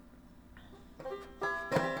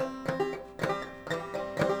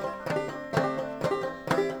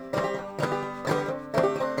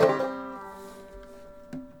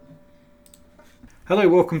Hello,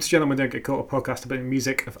 welcome to Gentlemen Don't Get Caught, a podcast about the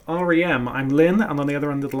music of REM. I'm Lynn, and on the other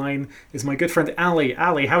end of the line is my good friend Ali.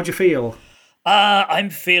 Ali, how'd you feel? I'm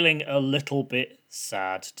feeling a little bit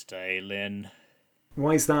sad today, Lynn.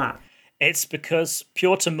 Why is that? It's because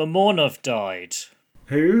Pyotr Mamonov died.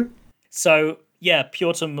 Who? So, yeah,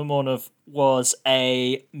 Pyotr Mamonov was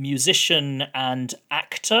a musician and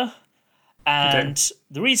actor. And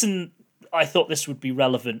the reason I thought this would be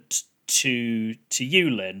relevant to you,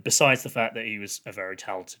 Lynn, besides the fact that he was a very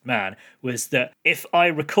talented man, was that if I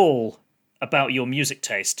recall about your music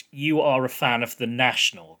taste, you are a fan of The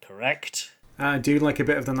National, correct? Do you like a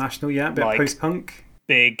bit of The National, yeah? A bit of post-punk?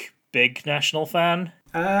 Big National fan?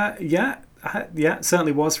 Yeah,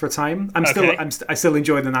 certainly was for a time. I still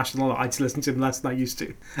enjoy The National a lot. I just listen to them less than I used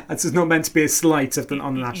to. This is not meant to be a slight on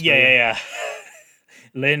The National. Yeah.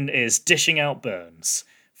 Lynn is dishing out burns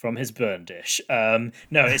from his burn dish. No,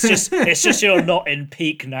 it's just you're not in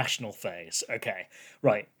peak National phase. Okay,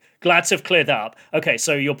 right. Glad to have cleared that up. Okay,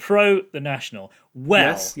 so you're pro The National. Well,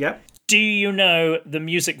 yes, yep. Do you know the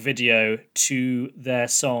music video to their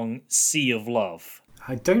song Sea of Love?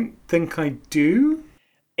 I don't think I do.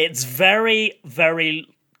 It's very, very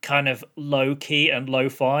kind of low-key and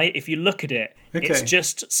lo-fi. If you look at it, It's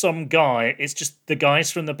just it's just the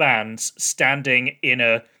guys from the band standing in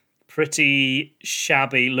a pretty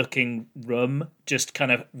shabby-looking room, just kind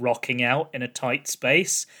of rocking out in a tight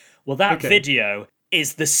space. Well, that video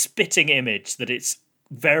is the spitting image that it's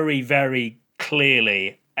very, very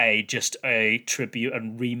clearly just a tribute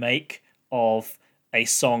and remake of a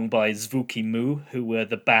song by Zvuky Mu, who were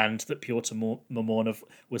the band that Pyotr Mamonov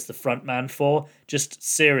was the frontman for. Just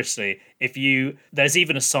seriously, there's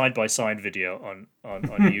even a side-by-side video on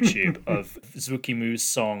YouTube of Zvuky Mu's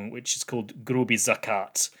song, which is called Gruby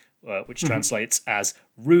Zakat, which translates as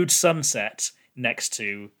Rude Sunset next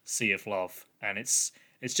to Sea of Love. And it's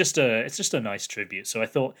just a nice tribute. So I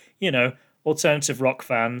thought, alternative rock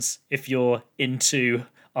fans, if you're into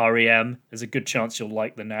REM, there's a good chance you'll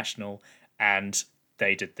like The National, and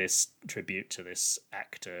they did this tribute to this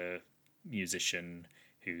actor, musician,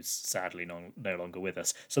 who's sadly no longer with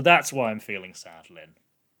us. So that's why I'm feeling sad, Lynn.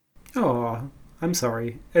 Oh, I'm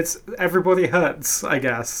sorry. It's everybody hurts, I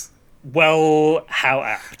guess. Well, how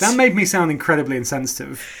apt. That made me sound incredibly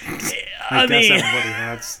insensitive. I guess everybody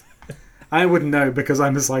hurts. I wouldn't know because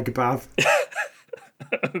I'm a psychopath.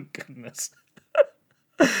 Oh, goodness.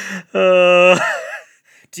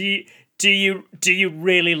 Do you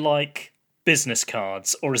really like business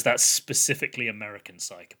cards, or is that specifically American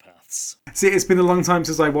Psychopaths? See, it's been a long time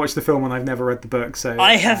since I watched the film and I've never read the book, so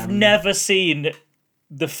I have never seen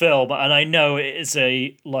the film, and I know it is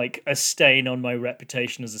a stain on my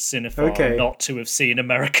reputation as a cinephile not to have seen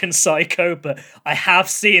American Psycho, but I have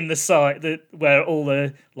seen the site where all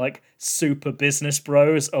the super business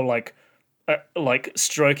bros are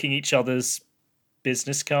stroking each other's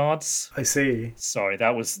business cards. I see. Sorry,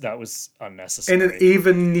 that was unnecessary. In an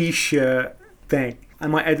even niche thing. I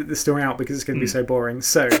might edit this story out because it's going to be so boring.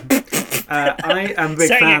 So, I am a big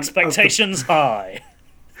Setting fan. Expectations high.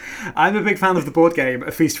 I'm a big fan of the board game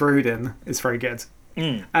A Feast for Odin. It's very good.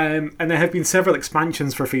 And there have been several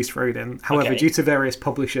expansions for A Feast for Odin. However, due to various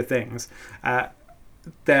publisher things, a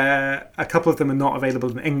couple of them are not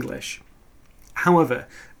available in English. However,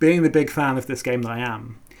 being the big fan of this game that I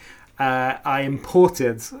am, I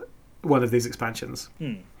imported one of these expansions.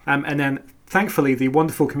 And then, thankfully, the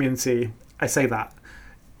wonderful community, I say that,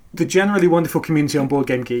 the generally wonderful community on Board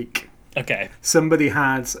Game Geek, somebody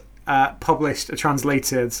had published a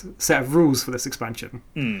translated set of rules for this expansion,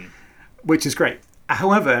 which is great.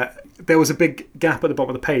 However, there was a big gap at the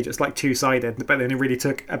bottom of the page. It's two-sided, but they only really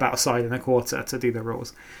took about a side and a quarter to do the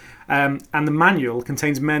rules. And the manual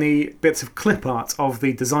contains many bits of clip art of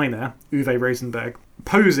the designer, Uwe Rosenberg,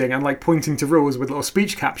 posing and pointing to rules with little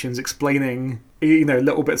speech captions explaining,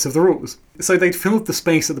 little bits of the rules. So they'd filled the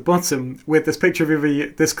space at the bottom with this picture of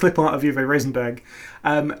this clip art of Uwe Rosenberg,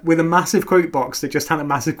 with a massive quote box that just had a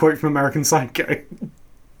massive quote from American Psycho,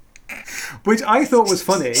 which I thought was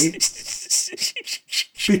funny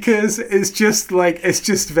because it's just weird.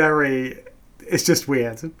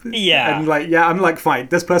 Yeah. And I'm fine.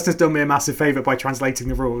 This person's done me a massive favour by translating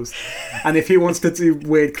the rules. And if he wants to do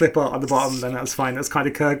weird clip art on the bottom, then that's fine. That's kind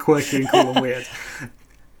of quirky and cool and weird.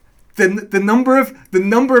 The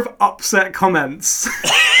number of upset comments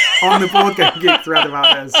on the Board Game Geek thread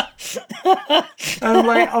about this. I'm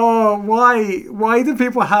why do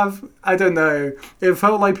people have, I don't know, it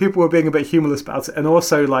felt like people were being a bit humorless about it, and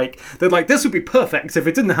also they're this would be perfect if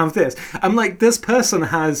it didn't have this. I'm this person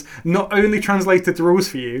has not only translated the rules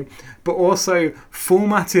for you, but also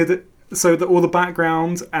formatted so that all the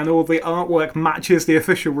background and all the artwork matches the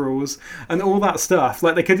official rules and all that stuff.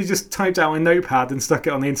 Like, they could have just typed out a notepad and stuck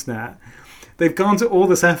it on the internet. They've gone to all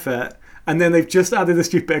this effort, and then they've just added a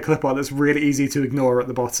stupid bit of clip art that's really easy to ignore at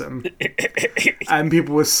the bottom. And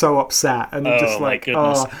people were so upset. And just like,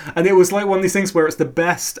 oh. And it was like one of these things where it's the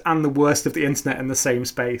best and the worst of the internet in the same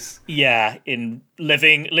space. Yeah, in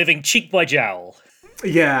living cheek by jowl.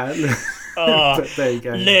 Yeah. But there you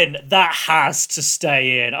go. Lynn, that has to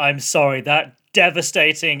stay in. I'm sorry, that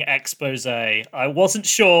devastating expose. I wasn't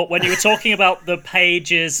sure when you were talking about the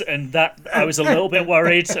pages, and that I was a little bit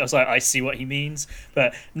worried. I was like, I see what he means,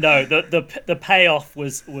 but no, the payoff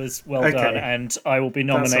was well done, and I will be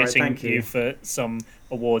nominating you for some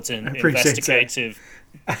awards in investigative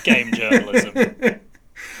game journalism.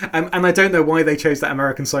 And I don't know why they chose that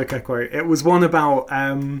American Psycho quote. It was one about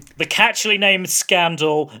the catchily named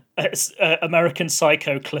scandal, American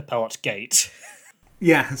Psycho clip art gate.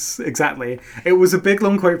 Yes, exactly. It was a big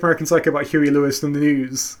long quote from American Psycho about Huey Lewis from the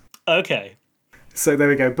news. Okay. So there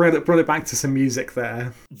we go. Brought it back to some music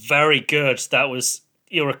there. Very good.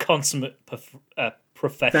 You're a consummate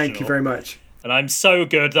professional. Thank you very much. And I'm so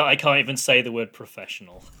good that I can't even say the word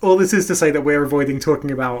professional. All this is to say that we're avoiding talking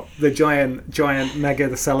about the giant,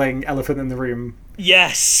 mega selling elephant in the room.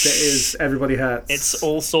 Yes. That is Everybody Hurts. It's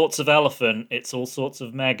all sorts of elephant. It's all sorts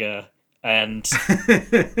of mega. And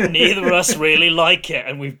neither of us really like it,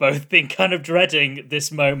 and we've both been kind of dreading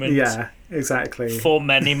this moment. Yeah, exactly. For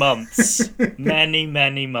many months.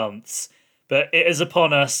 many months. But it is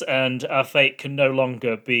upon us, and our fate can no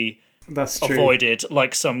longer be avoided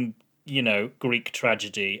like some, Greek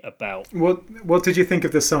tragedy about. What did you think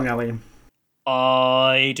of this song, Ali?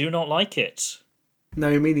 I do not like it.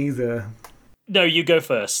 No, me neither. No, you go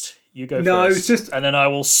first. No, it's just... And then I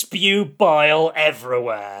will spew bile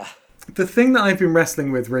everywhere. The thing that I've been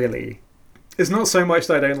wrestling with, really, is not so much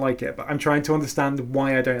that I don't like it, but I'm trying to understand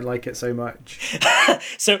why I don't like it so much.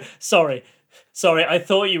 So, sorry, I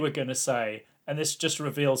thought you were going to say, and this just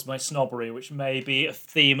reveals my snobbery, which may be a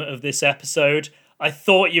theme of this episode, I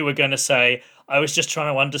thought you were going to say, I was just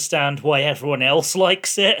trying to understand why everyone else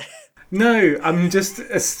likes it. No,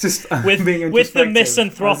 with the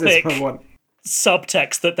misanthropic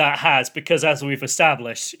subtext that has, because as we've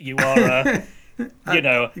established, you are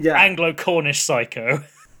Anglo-Cornish psycho.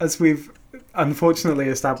 As we've unfortunately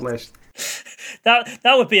established. That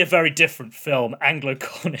would be a very different film,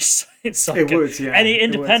 Anglo-Cornish psycho. It would, yeah. Any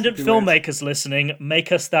independent filmmakers listening,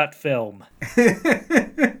 make us that film.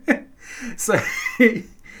 So,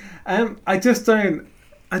 I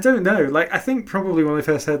don't know. Like, I think probably when I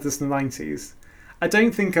first heard this in the 90s, I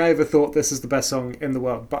don't think I ever thought this is the best song in the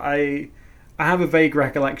world, but I have a vague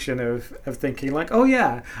recollection of thinking, like, oh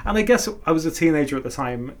yeah. And I guess I was a teenager at the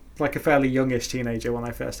time, like a fairly youngish teenager when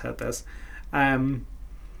I first heard this.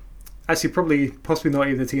 Actually, possibly not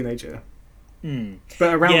even a teenager.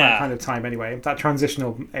 But around that kind of time anyway, that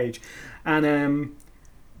transitional age. And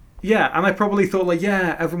and I probably thought, like,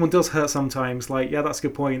 yeah, everyone does hurt sometimes. Like, yeah, that's a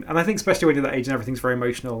good point. And I think especially when you're that age and everything's very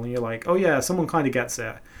emotional and you're like, oh yeah, someone kind of gets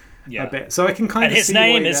it a bit. So I can kind of see. And his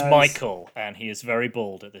name is Michael, and he is very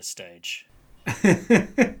bald at this stage.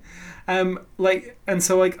 And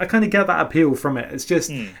so I kind of get that appeal from it. It's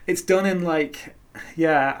just it's done in like,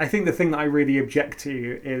 I think the thing that I really object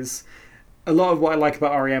to is a lot of what I like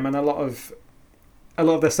about REM, and a lot of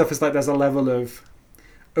their stuff is like there's a level of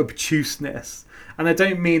obtuseness, and I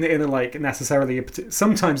don't mean it in a like necessarily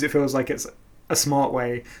sometimes it feels like it's a smart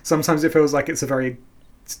way, sometimes it feels like it's a very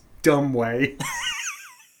dumb way.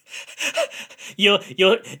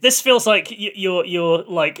 This feels like you're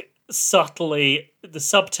like subtly, the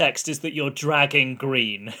subtext is that you're dragging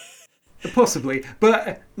Green. Possibly,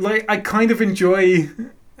 but like I kind of enjoy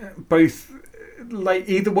both. Like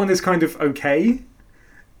either one is kind of okay,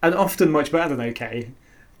 and often much better than okay.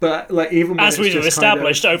 But like even when as we've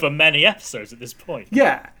established over many episodes at this point.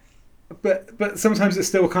 Yeah, but sometimes it's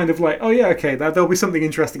still kind of like, oh yeah, okay, there'll be something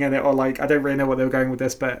interesting in it, or like I don't really know what they were going with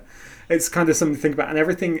this, but it's kind of something to think about. And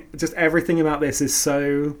everything about this is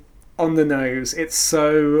so on the nose. It's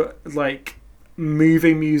so like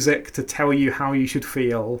moving music to tell you how you should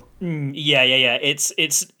feel. Yeah.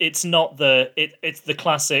 It's not it's the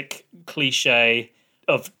classic cliche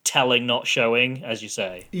of telling, not showing, as you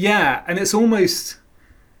say. Yeah, and it's almost,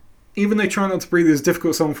 even though Try Not to Breathe is a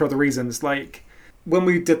difficult song for other reasons, like when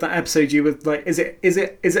we did that episode, you were like, is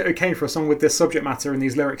it okay for a song with this subject matter and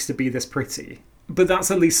these lyrics to be this pretty? But that's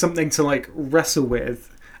at least something to like wrestle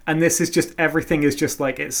with. And this is just, everything is just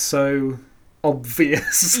like, it's so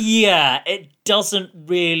obvious. Yeah, it doesn't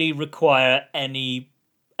really require any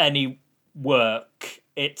work.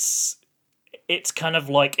 It's kind of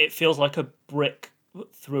like, it feels like a brick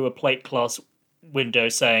through a plate glass window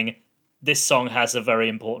saying, this song has a very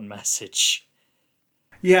important message.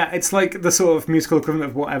 Yeah, it's like the sort of musical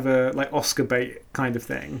equivalent of whatever, like Oscar bait kind of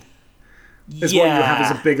thing. Is what you have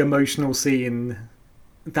as a big emotional scene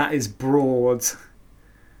that is broad.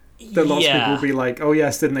 That lots of people will be like, oh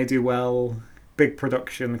yes, didn't they do well? Big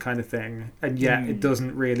production kind of thing. And yet it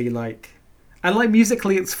doesn't really like... And like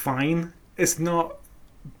musically it's fine. It's not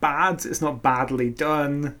bad. It's not badly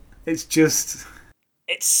done. It's just...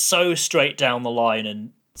 It's so straight down the line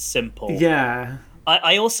and simple. Yeah.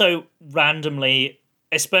 I also randomly,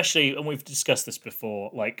 especially, and we've discussed this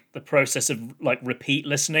before, like the process of like repeat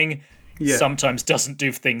listening sometimes doesn't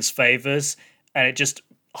do things favors, and it just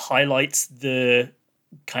highlights the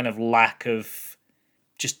kind of lack of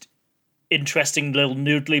just interesting little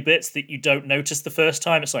noodly bits that you don't notice the first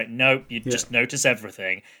time. It's like, no, you just notice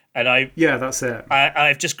everything. And that's it.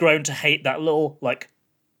 I've just grown to hate that little like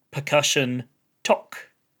percussion talk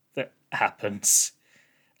that happens.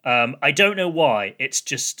 I don't know why. It's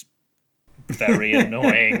just very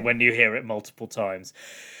annoying when you hear it multiple times.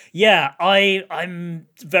 Yeah, I'm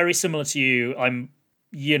very similar to you. I'm,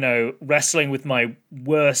 wrestling with my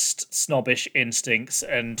worst snobbish instincts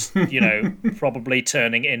and, probably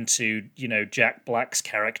turning into, Jack Black's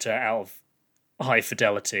character out of High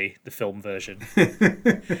Fidelity, the film version.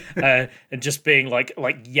 And just being like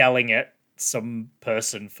yelling at some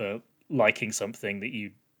person for liking something that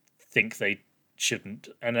you think they shouldn't.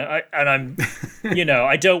 And I'm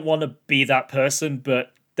I don't want to be that person,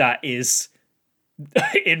 but that is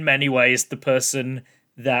in many ways the person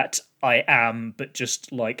that I am, but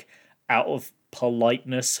just like out of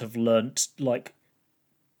politeness have learnt like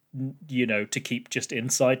to keep just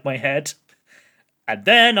inside my head. And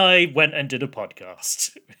then I went and did a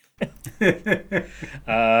podcast.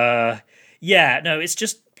 It's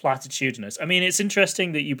just platitudinous. I mean, it's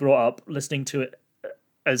interesting that you brought up listening to it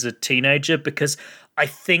as a teenager, because I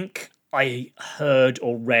think I heard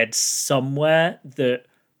or read somewhere that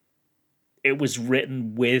it was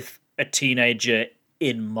written with a teenager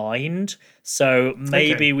in mind. So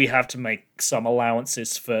maybe we have to make some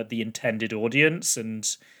allowances for the intended audience, and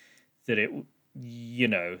that it,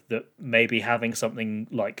 that maybe having something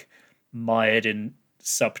like mired in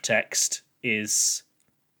subtext is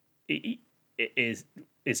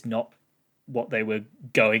not what they were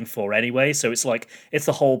going for anyway. So it's like, it's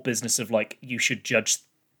the whole business of like, you should judge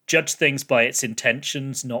things by its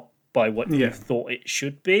intentions, not by what you thought it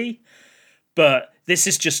should be. But this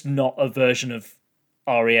is just not a version of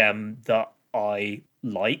REM that I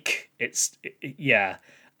like.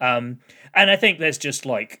 And I think there's just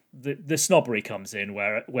like the snobbery comes in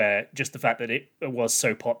where just the fact that it was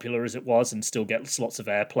so popular as it was and still gets lots of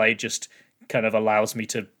airplay just kind of allows me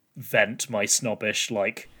to vent my snobbish,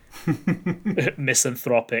 like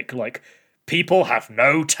misanthropic, like, people have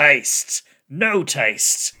no taste. And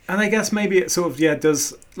I guess maybe it sort of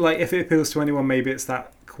does, like, if it appeals to anyone, maybe it's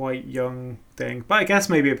that quite young thing. But I guess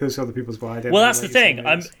maybe it appeals to other people as well. Well, that's the thing.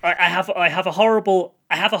 I have a horrible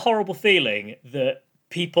feeling that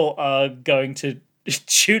people are going to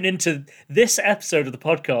tune into this episode of the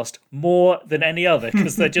podcast more than any other,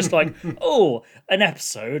 because they're just like, oh, an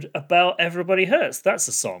episode about Everybody Hurts. That's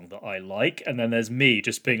a song that I like. And then there's me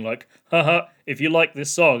just being like, haha, if you like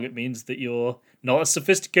this song, it means that you're not as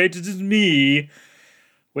sophisticated as me,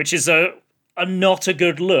 which is a not a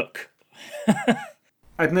good look.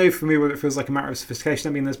 I don't know for me whether it feels like a matter of sophistication.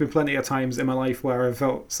 I mean, there's been plenty of times in my life where I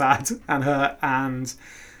felt sad and hurt and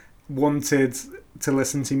wanted to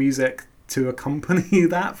listen to music to accompany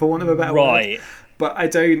that, for want of a better word. But I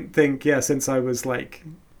don't think, since I was like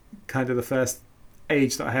kind of the first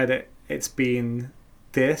age that I heard it, it's been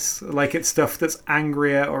this. Like, it's stuff that's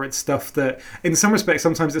angrier, or it's stuff that, in some respects,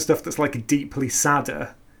 sometimes it's stuff that's like deeply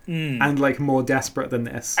sadder and like more desperate than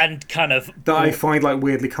this. And kind of... that I find like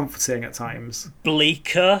weirdly comforting at times.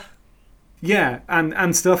 Bleaker. Yeah,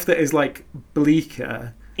 and stuff that is like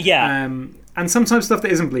bleaker. Yeah. And sometimes stuff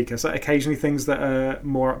that isn't bleaker, so occasionally things that are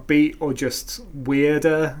more upbeat or just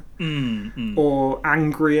weirder or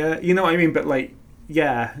angrier. You know what I mean? But like,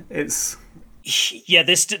 it's... Yeah,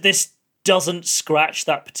 this doesn't scratch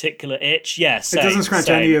that particular itch. Yes, it doesn't scratch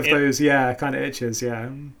any of those, kind of itches,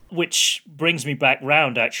 Which brings me back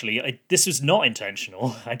round, actually. This was not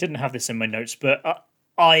intentional. I didn't have this in my notes, but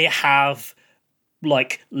I have,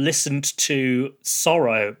 like, listened to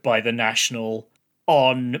Sorrow by The National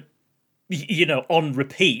on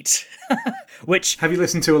repeat. Which... Have you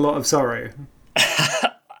listened to a lot of Sorrow?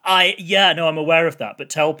 I'm aware of that,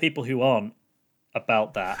 but tell people who aren't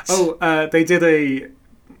about that. Oh, they did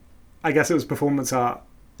I guess it was performance art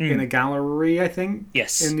in a gallery, I think.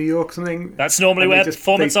 Yes. In New York or something. That's normally where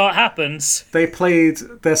performance art happens. They played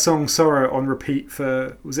their song Sorrow on repeat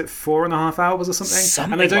for, was it 4.5 hours or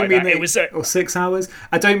something? And I don't mean that. Or 6 hours.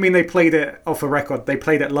 I don't mean they played it off a record. They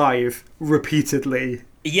played it live repeatedly.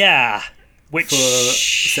 Yeah. For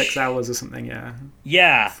 6 hours or something, yeah.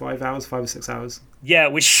 Yeah. 5 hours, 5 or 6 hours. Yeah,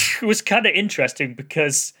 which was kind of interesting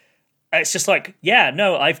because it's just like, yeah,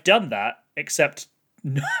 no, I've done that, except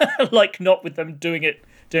like not with them doing it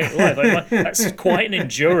live. Like, that's quite an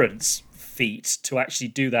endurance feat to actually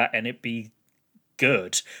do that and it be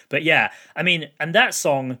good. But yeah, I mean, and that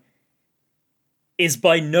song is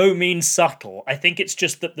by no means subtle. I think it's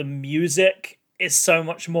just that the music is so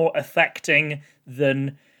much more affecting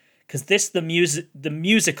than, because the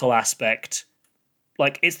musical aspect,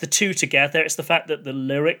 like, it's the two together. It's the fact that the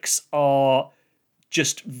lyrics are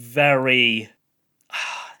just very,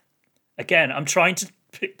 again, I'm trying to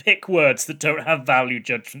pick words that don't have value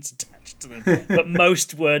judgments attached to them, but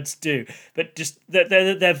most words do. But just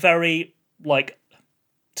they're very, like,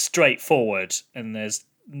 straightforward, and there's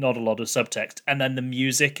not a lot of subtext. And then the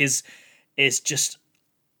music is just,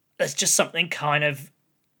 there's just something kind of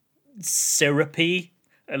syrupy,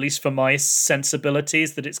 at least for my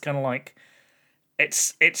sensibilities, that it's kind of like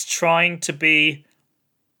it's trying to be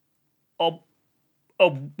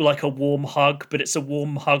like a warm hug, but it's a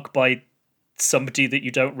warm hug by somebody that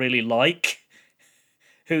you don't really like,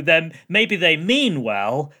 who then maybe they mean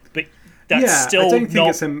well, but that's still I don't think not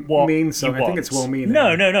it's a mean song. I think it's well-meaning.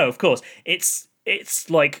 No, of course. It's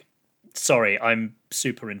like, sorry, I'm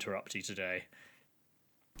super interrupty today.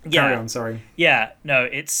 Carry on, sorry. Yeah, no,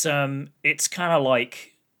 it's kind of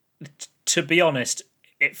like, to be honest,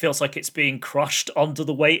 it feels like it's being crushed under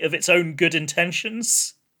the weight of its own good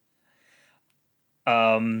intentions.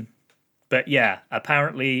 But yeah,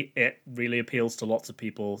 apparently it really appeals to lots of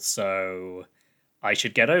people, so I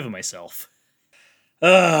should get over myself.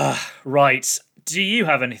 Right. Do you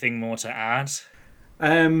have anything more to add?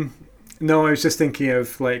 No, I was just thinking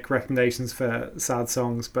of like recommendations for sad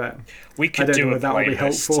songs, but we could do know if that would be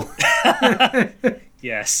helpful.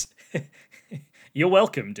 Yes. You're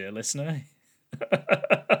welcome, dear listener.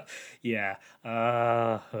 Yeah.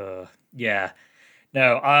 Yeah.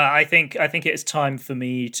 No, I think it is time for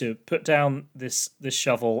me to put down this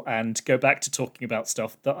shovel and go back to talking about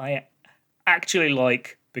stuff that I actually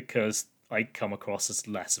like, because I come across as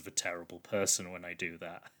less of a terrible person when I do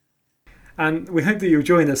that. And we hope that you'll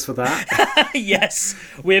join us for that. Yes,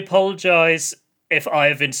 we apologise if I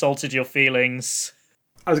have insulted your feelings.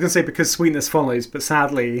 I was going to say because Sweetness follows, but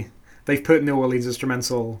sadly they've put New Orleans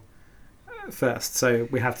Instrumental first, so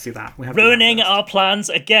we have to do that. Ruining our plans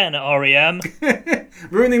again, REM.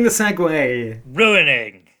 Ruining the segue.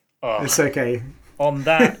 Ruining. Oh. It's okay. On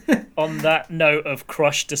that note of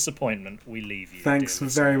crushed disappointment, we leave you. Thanks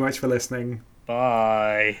very much for listening.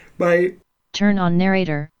 Bye. Bye. Turn on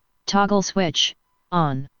narrator. Toggle switch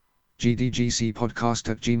on.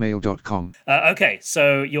 gdgcpodcast@gmail.com. Okay,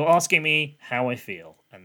 so you're asking me how I feel.